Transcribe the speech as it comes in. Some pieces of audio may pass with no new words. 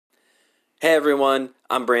Hey everyone,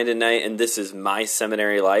 I'm Brandon Knight, and this is My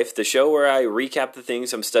Seminary Life, the show where I recap the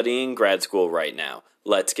things I'm studying in grad school right now.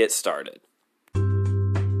 Let's get started.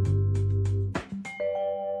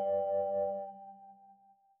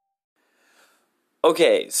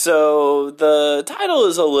 Okay, so the title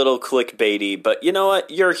is a little clickbaity, but you know what?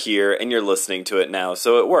 You're here and you're listening to it now,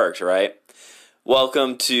 so it worked, right?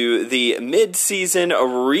 Welcome to the mid-season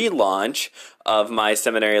relaunch of My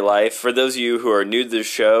Seminary Life. For those of you who are new to the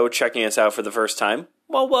show, checking us out for the first time,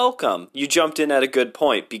 well, welcome. You jumped in at a good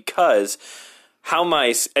point, because how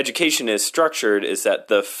my education is structured is that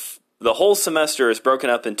the whole semester is broken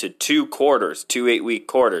up into two 8-week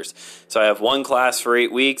quarters. So I have one class for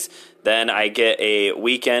 8 weeks, then I get a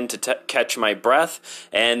weekend to catch my breath,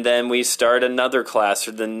 and then we start another class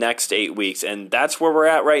for the next 8 weeks. And that's where we're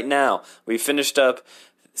at right now. We finished up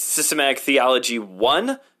Systematic Theology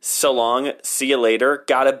 1. So long. See you later.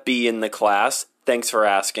 Got a B in the class. Thanks for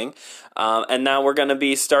asking. And now we're going to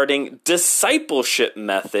be starting discipleship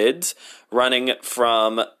methods, running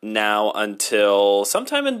from now until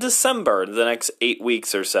sometime in December, the next 8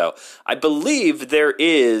 weeks or so. I believe there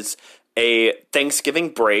is a Thanksgiving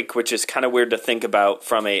break, which is kind of weird to think about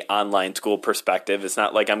from an online school perspective. It's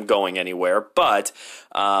not like I'm going anywhere, but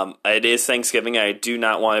it is Thanksgiving. I do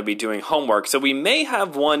not want to be doing homework. So we may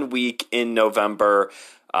have 1 week in November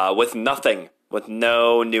with nothing, with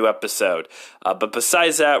no new episode. But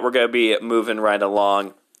besides that, we're going to be moving right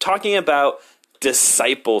along, talking about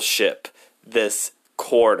discipleship this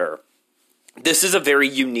quarter. This is a very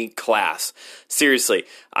unique class. Seriously,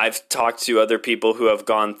 I've talked to other people who have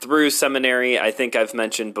gone through seminary. I think I've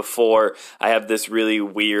mentioned before, I have this really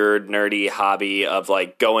weird, nerdy hobby of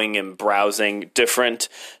like going and browsing different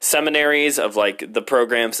seminaries of like the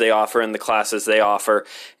programs they offer and the classes they offer.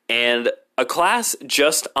 And a class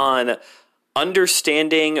just on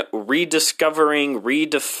understanding, rediscovering,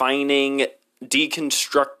 redefining,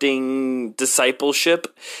 deconstructing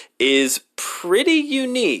discipleship is pretty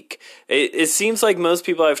unique. It seems like most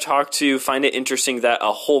people I've talked to find it interesting that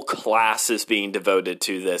a whole class is being devoted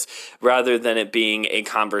to this, rather than it being a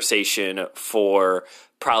conversation for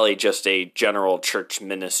probably just a general church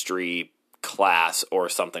ministry class or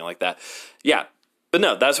something like that. Yeah, but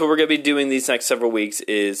no, that's what we're going to be doing these next several weeks,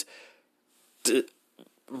 is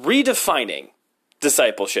redefining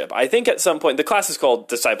discipleship. I think at some point, the class is called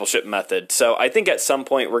Discipleship Method, so I think at some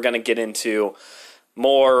point we're going to get into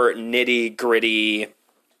more nitty gritty,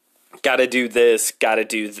 gotta do this,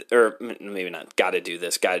 or maybe not gotta do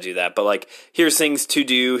this, gotta do that, but like, here's things to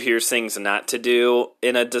do, here's things not to do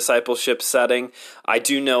in a discipleship setting. I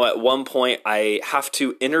do know at one point I have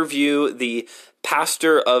to interview the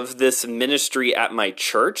pastor of this ministry at my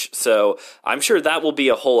church, so I'm sure that will be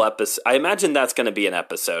a whole episode. I imagine that's going to be an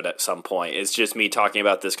episode at some point. It's just me talking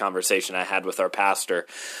about this conversation I had with our pastor.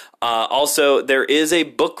 Also, there is a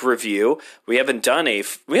book review. We haven't done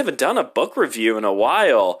a book review in a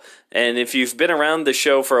while, and if you've been around the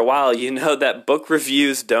show for a while, you know that book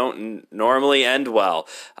reviews don't normally end well.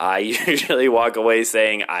 I usually walk away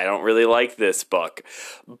saying, I don't really like this book.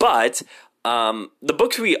 But the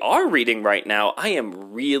books we are reading right now, I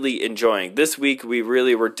am really enjoying. This week, we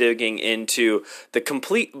really were digging into the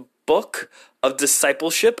complete book of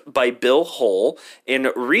Discipleship by Bill Hull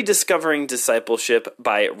and Rediscovering Discipleship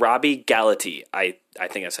by Robbie Gallaty. I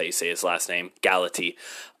think that's how you say his last name, Gallaty.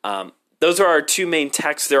 Those are our two main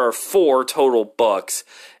texts. There are 4 total books.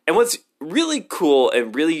 And what's really cool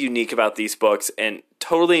and really unique about these books, and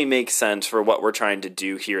totally makes sense for what we're trying to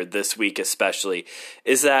do here this week especially,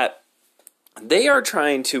 is that they are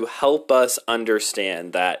trying to help us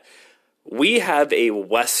understand that we have a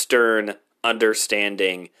Western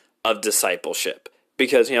understanding of discipleship,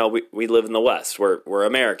 because, you know, we live in the West. We're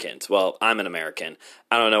Americans. Well, I'm an American.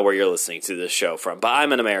 I don't know where you're listening to this show from, but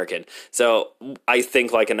I'm an American. So I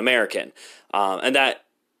think like an American. And that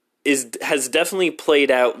has definitely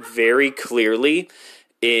played out very clearly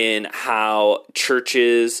in how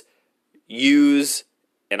churches use,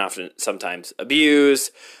 and often sometimes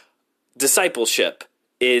abuse, discipleship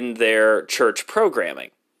in their church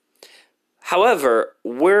programming. However,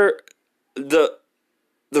 the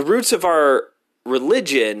roots of our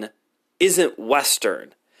religion isn't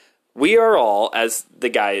Western. We are all, as the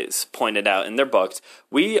guys pointed out in their books,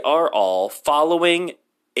 we are all following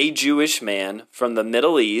a Jewish man from the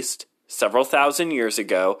Middle East several thousand years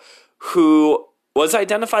ago who was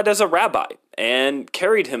identified as a rabbi and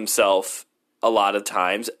carried himself a lot of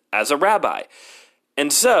times as a rabbi.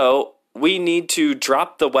 And so we need to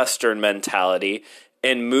drop the Western mentality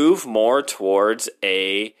and move more towards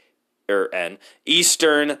an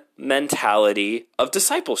Eastern mentality of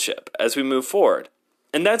discipleship as we move forward.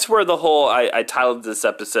 And that's where the whole, I titled this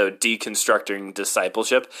episode Deconstructing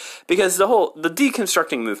Discipleship, because the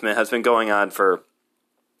deconstructing movement has been going on for,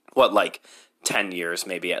 10 years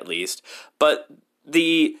maybe at least. But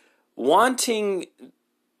the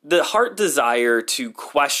heart desire to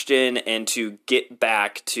question and to get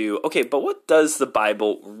back to, okay, but what does the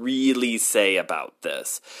Bible really say about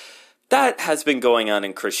this? That has been going on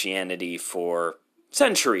in Christianity for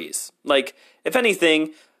centuries. Like, if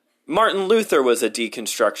anything, Martin Luther was a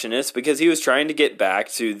deconstructionist because he was trying to get back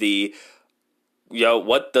to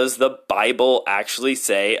what does the Bible actually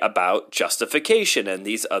say about justification and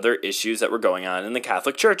these other issues that were going on in the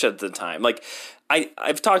Catholic Church at the time. Like,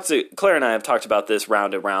 Claire and I have talked about this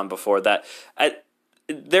round and round before, that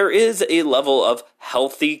there is a level of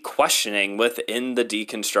healthy questioning within the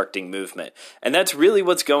deconstructing movement. And that's really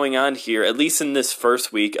what's going on here, at least in this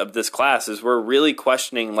first week of this class, is we're really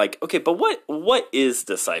questioning, okay, but what is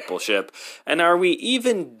discipleship? And are we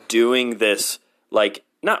even doing this,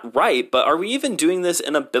 not right, but are we even doing this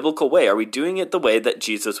in a biblical way? Are we doing it the way that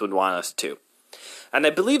Jesus would want us to? And I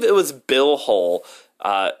believe it was Bill Hull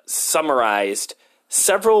summarized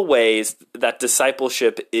several ways that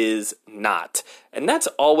discipleship is not. And that's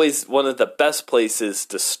always one of the best places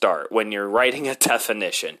to start when you're writing a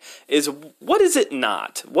definition, is what is it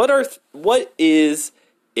not? What is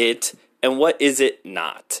it and what is it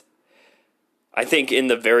not? I think in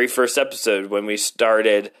the very first episode when we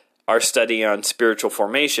started our study on spiritual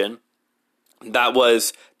formation, that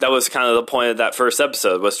was kind of the point of that first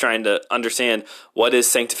episode, was trying to understand what is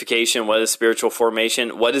sanctification, what is spiritual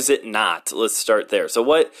formation, what is it not? Let's start there. So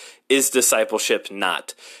what is discipleship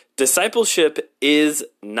not? Discipleship is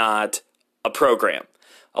not a program.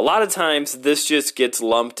 A lot of times this just gets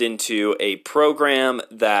lumped into a program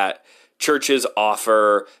that churches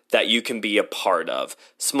offer that you can be a part of.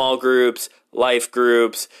 Small groups, life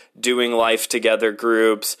groups, doing life together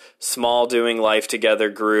groups, small doing life together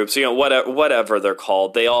groups, whatever they're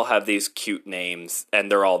called. They all have these cute names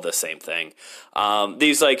and they're all the same thing.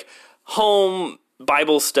 These home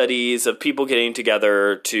Bible studies of people getting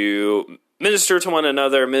together to minister to one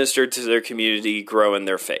another, minister to their community, grow in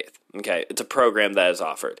their faith. Okay, it's a program that is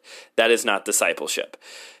offered. That is not discipleship.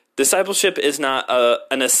 Discipleship is not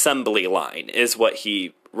an assembly line, is what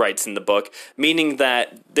he writes in the book, meaning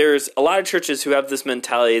that there's a lot of churches who have this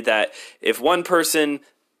mentality that if one person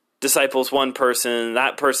disciples one person,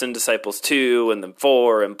 that person disciples two, and then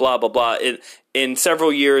four, and blah, blah, blah. In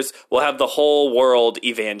several years, we'll have the whole world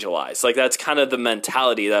evangelized. That's kind of the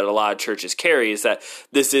mentality that a lot of churches carry, is that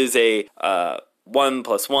this is a 1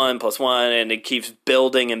 + 1 + 1, and it keeps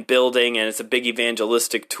building and building, and it's a big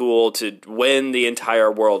evangelistic tool to win the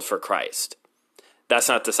entire world for Christ. That's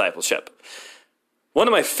not discipleship. One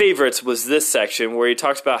of my favorites was this section where he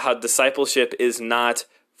talks about how discipleship is not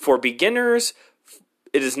for beginners,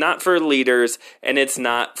 it is not for leaders, and it's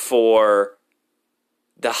not for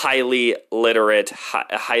the highly literate,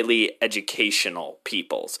 highly educational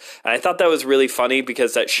peoples. And I thought that was really funny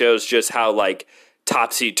because that shows just how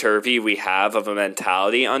topsy-turvy we have of a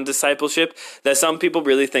mentality on discipleship, that some people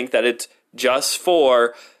really think that it's just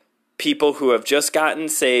for people who have just gotten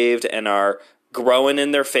saved and are growing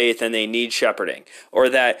in their faith and they need shepherding, or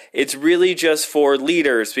that it's really just for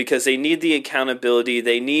leaders because they need the accountability,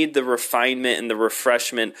 they need the refinement and the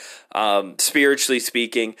refreshment, spiritually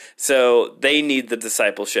speaking, so they need the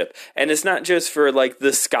discipleship. And it's not just for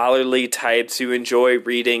the scholarly types who enjoy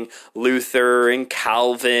reading Luther and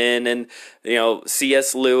Calvin and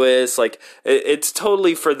C.S. Lewis. It's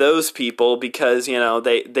totally for those people because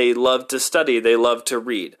they love to study, they love to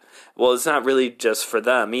read. Well, it's not really just for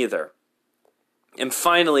them either. And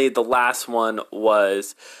finally, the last one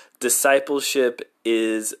was discipleship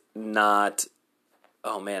is not...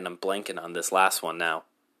 Oh man, I'm blanking on this last one now.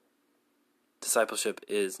 Discipleship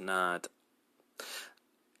is not...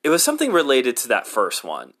 It was something related to that first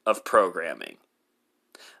one of programming.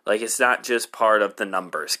 It's not just part of the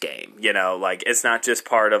numbers game, it's not just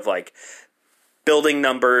part of building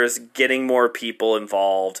numbers, getting more people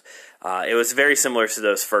involved. It was very similar to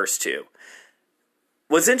those first two.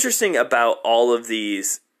 What's interesting about all of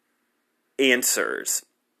these answers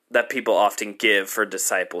that people often give for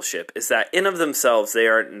discipleship is that in of themselves, they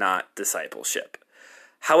are not discipleship.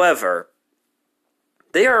 However,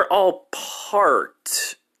 they are all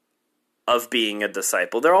part of being a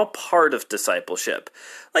disciple. They're all part of discipleship.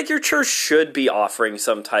 Your church should be offering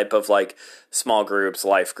some type of small groups,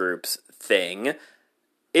 life groups thing.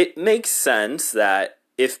 It makes sense that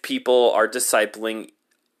if people are discipling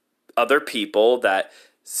other people, that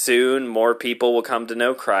soon more people will come to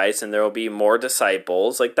know Christ and there will be more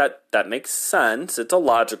disciples. That makes sense. It's a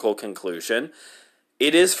logical conclusion.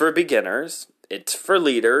 It is for beginners. it's for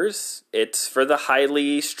leaders. It's for the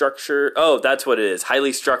highly structured. Oh, that's what it is.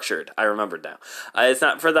 Highly structured. I remembered now. It's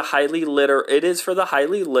not for the highly literate. It is for the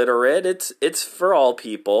highly literate. It's for all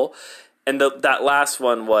people. And that last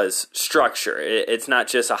one was structure. It's not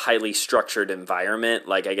just a highly structured environment.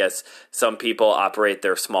 Like, I guess some people operate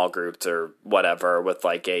their small groups or whatever with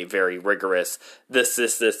like a very rigorous this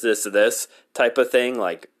type of thing.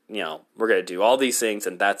 Like, we're going to do all these things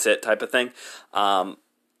and that's it type of thing.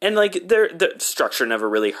 And like their structure never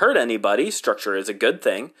really hurt anybody. Structure is a good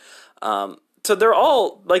thing. So they're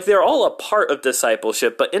all a part of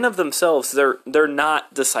discipleship, but in of themselves, they're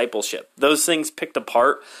not discipleship. Those things picked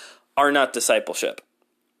apart are not discipleship.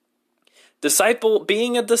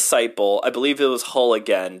 Being a disciple, I believe it was Hull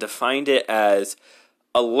again, defined it as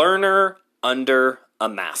a learner under a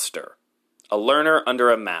master. A learner under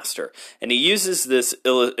a master. And he uses this,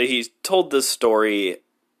 he told this story,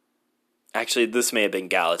 actually this may have been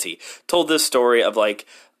Galati, told this story of like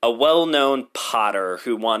a well-known potter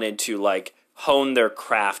who wanted to like hone their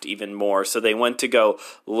craft even more. So they went to go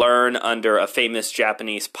learn under a famous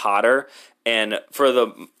Japanese potter. And for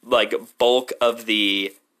the like bulk of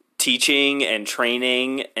the teaching and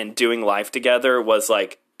training and doing life together was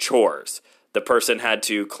like chores. The person had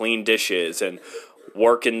to clean dishes and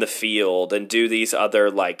work in the field and do these other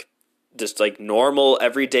like just like normal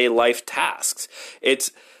everyday life tasks.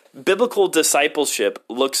 It's biblical discipleship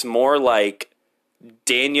looks more like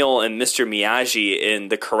Daniel and Mr. Miyagi in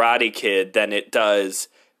The Karate Kid than it does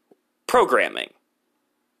programming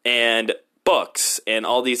and books and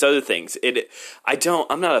all these other things.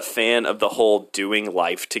 I'm not a fan of the whole doing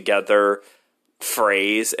life together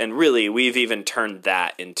phrase, and really we've even turned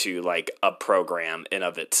that into like a program in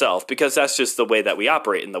of itself, because that's just the way that we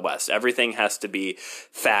operate in the West. Everything has to be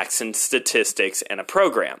facts and statistics and a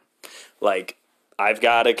program. Like, I've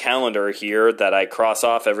got a calendar here that I cross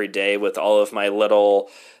off every day with all of my little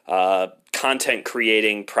content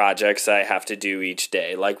creating projects I have to do each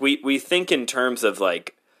day. Like, we think in terms of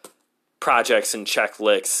like projects and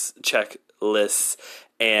checklists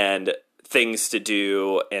and things to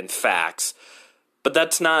do and facts, but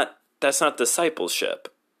that's not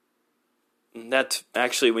discipleship. That's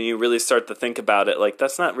actually, when you really start to think about it, like,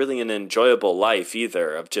 that's not really an enjoyable life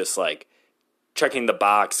either, of just like checking the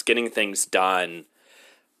box, getting things done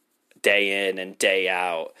day in and day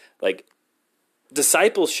out. Like,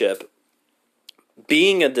 discipleship,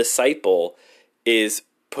 being a disciple, is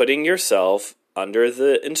putting yourself under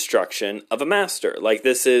the instruction of a master. Like,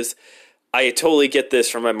 I totally get this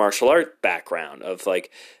from my martial art background of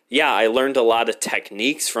like, yeah, I learned a lot of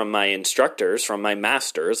techniques from my instructors, from my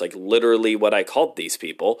masters, like literally what I called these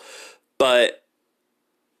people. But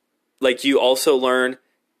like, you also learn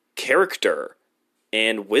character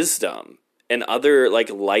and wisdom and other like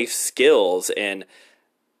life skills, and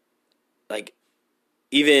like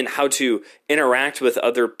even how to interact with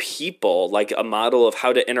other people, like a model of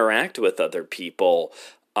how to interact with other people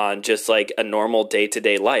on just like a normal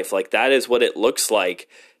day-to-day life. Like, that is what it looks like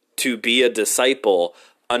to be a disciple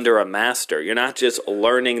under a master. You're not just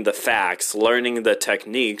learning the facts, learning the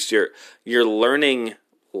techniques, you're learning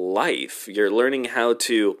life. You're learning how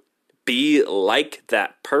to be like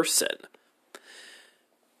that person.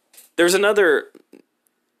 There's another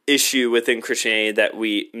issue within Christianity that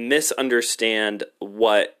we misunderstand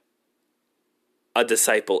what a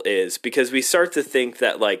disciple is, because we start to think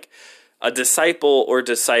that like a disciple or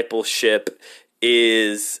discipleship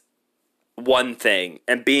is one thing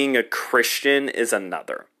and being a Christian is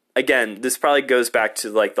another. Again, this probably goes back to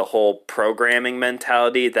like the whole programming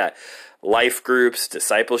mentality that life groups,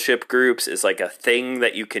 discipleship groups is like a thing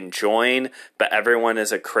that you can join, but everyone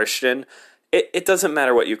is a Christian. It doesn't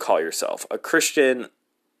matter what you call yourself. A Christian,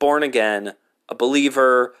 born again, a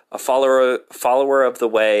believer, a follower of the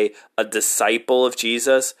way, a disciple of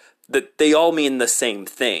Jesus, that they all mean the same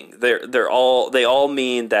thing. They all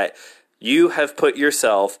mean that you have put your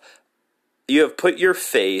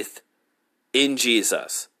faith in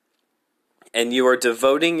Jesus, and you are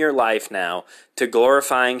devoting your life now to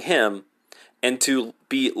glorifying Him and to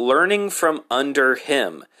be learning from under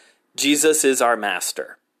Him. Jesus is our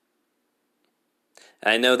master.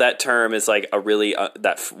 And I know that term is like a really,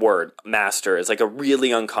 that word, master, is like a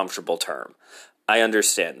really uncomfortable term. I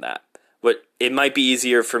understand that. But it might be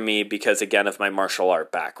easier for me because, again, of my martial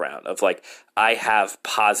art background, of like, I have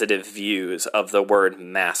positive views of the word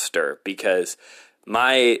master, because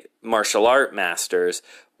my martial art masters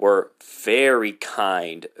were very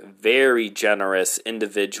kind, very generous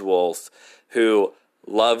individuals who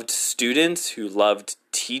loved students, who loved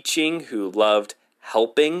teaching, who loved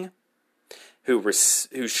helping, who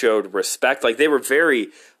showed respect. Like, they were very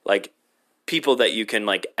like people that you can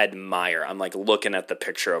like admire. I'm like looking at the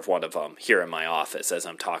picture of one of them here in my office as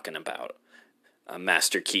I'm talking about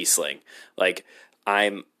Master Kiesling. Like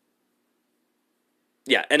anyway,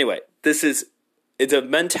 it's a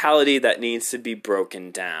mentality that needs to be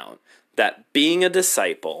broken down. That being a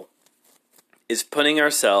disciple is putting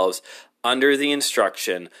ourselves under the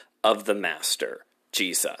instruction of the Master,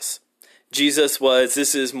 Jesus.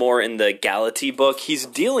 This is more in the Galatia book. He's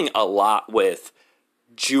dealing a lot with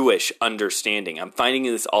Jewish understanding. I'm finding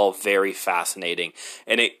this all very fascinating.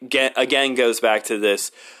 And it again goes back to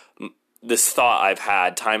this thought I've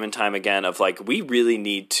had time and time again of like, we really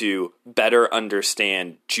need to better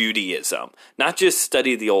understand Judaism, not just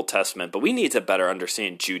study the Old Testament, but we need to better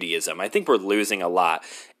understand Judaism. I think we're losing a lot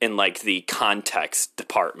in like the context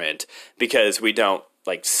department because we don't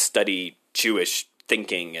like study Jewish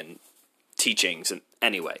thinking and teachings. And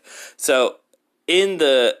anyway, so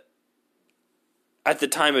at the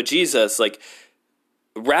time of Jesus, like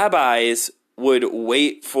rabbis would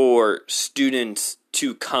wait for students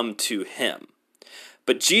to come to him.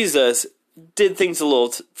 But Jesus did things a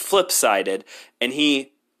little flip-sided, and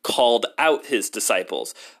he called out his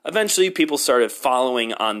disciples. Eventually, people started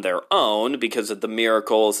following on their own because of the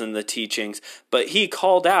miracles and the teachings, but he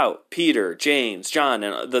called out Peter, James, John,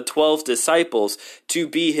 and the 12 disciples to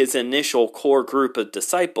be his initial core group of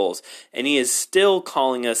disciples, and he is still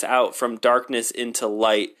calling us out from darkness into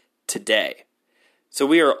light today. So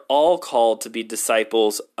we are all called to be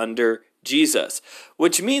disciples under Jesus,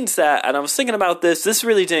 which means that, and I was thinking about this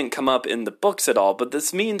really didn't come up in the books at all, but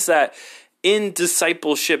this means that in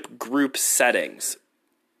discipleship group settings,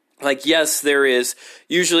 like, yes, there is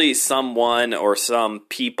usually someone or some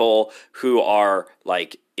people who are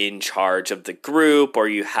like in charge of the group, or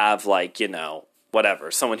you have like,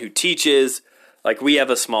 whatever, someone who teaches. Like we have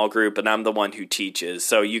a small group and I'm the one who teaches.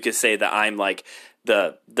 So you could say that I'm like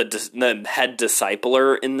the head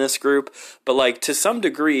discipler in this group. But like to some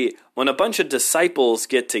degree, when a bunch of disciples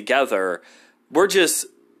get together, we're just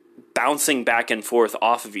bouncing back and forth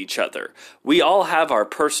off of each other. We all have our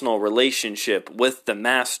personal relationship with the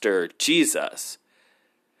Master, Jesus.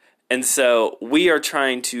 And so we are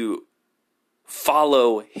trying to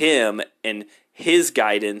follow him and his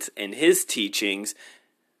guidance and his teachings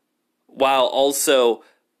while also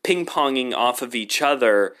ping-ponging off of each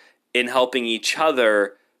other in helping each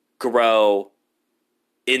other grow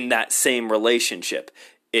in that same relationship.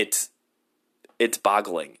 It's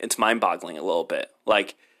boggling. It's mind-boggling a little bit.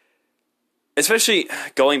 Like, especially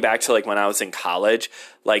going back to like when I was in college,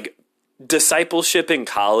 like discipleship in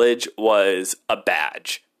college was a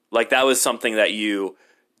badge. Like that was something that you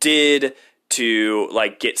did to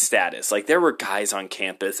like get status. Like there were guys on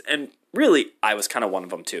campus, and really I was kind of one of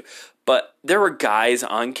them too, but there were guys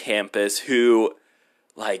on campus who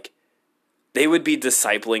like they would be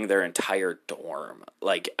discipling their entire dorm.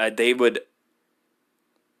 Like I'm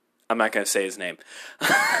not going to say his name.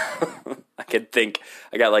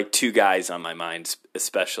 I got like two guys on my mind,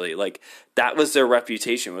 especially. Like that was their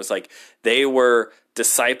reputation. It was like they were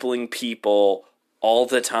discipling people all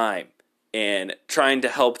the time and trying to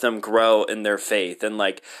help them grow in their faith. And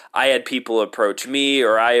like I had people approach me,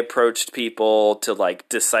 or I approached people to like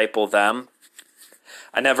disciple them.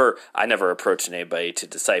 I never approached anybody to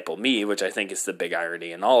disciple me, which I think is the big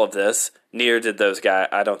irony in all of this. Neither did those guys.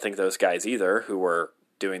 I don't think those guys either who were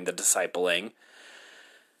doing the discipling.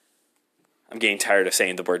 I'm getting tired of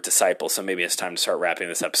saying the word disciple, so maybe it's time to start wrapping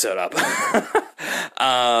this episode up.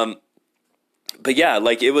 But yeah,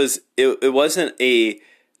 like it wasn't a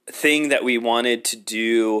thing that we wanted to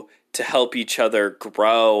do to help each other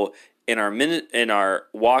grow in our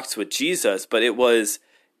walks with Jesus, but it was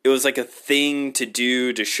like a thing to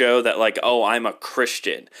do to show that like, oh, I'm a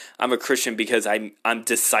Christian. I'm a Christian because I'm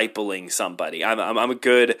discipling somebody. I'm a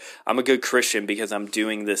good Christian because I'm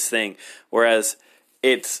doing this thing. Whereas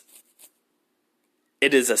it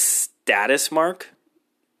is a status mark.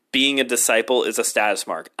 Being a disciple is a status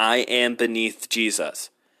mark. I am beneath Jesus.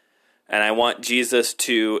 And I want Jesus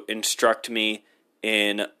to instruct me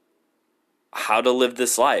in how to live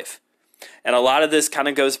this life. And a lot of this kind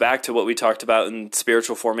of goes back to what we talked about in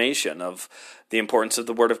spiritual formation, of the importance of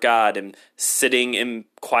the Word of God and sitting in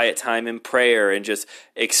quiet time in prayer and just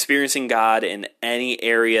experiencing God in any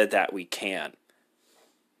area that we can.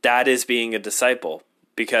 That is being a disciple,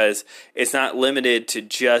 because it's not limited to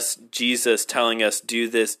just Jesus telling us do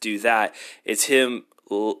this, do that. It's him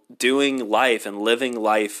doing life and living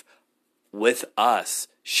life with us,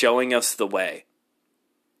 showing us the way.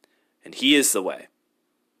 And he is the way.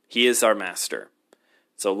 He is our master.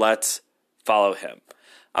 So let's follow him.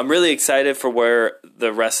 I'm really excited for where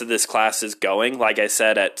the rest of this class is going. Like I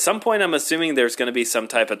said, at some point, I'm assuming there's going to be some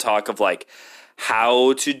type of talk of like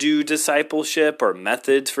how to do discipleship or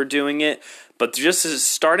methods for doing it. But just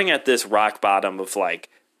starting at this rock bottom of like,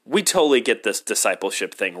 we totally get this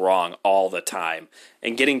discipleship thing wrong all the time.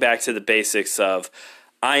 And getting back to the basics of,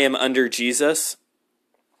 I am under Jesus,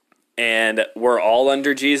 and we're all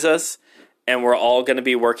under Jesus, and we're all going to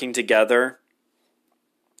be working together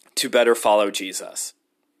to better follow Jesus.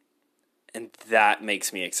 And that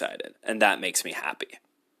makes me excited, and that makes me happy.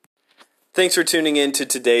 Thanks for tuning in to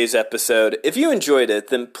today's episode. If you enjoyed it,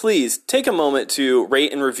 then please take a moment to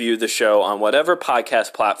rate and review the show on whatever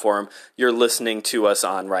podcast platform you're listening to us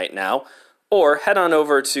on right now, or head on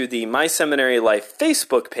over to the My Seminary Life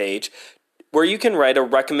Facebook page, where you can write a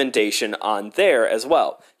recommendation on there as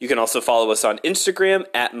well. You can also follow us on Instagram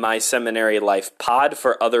at My Seminary Life Pod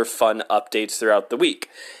for other fun updates throughout the week.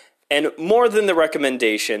 And more than the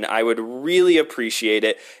recommendation, I would really appreciate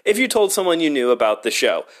it if you told someone you knew about the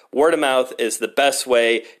show. Word of mouth is the best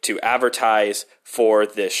way to advertise for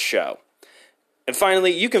this show. And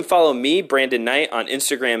finally, you can follow me, Brandon Knight, on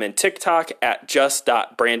Instagram and TikTok at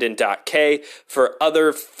just.brandon.k for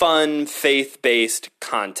other fun, faith-based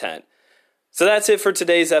content. So that's it for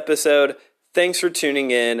today's episode. Thanks for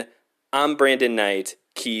tuning in. I'm Brandon Knight.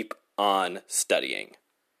 Keep on studying.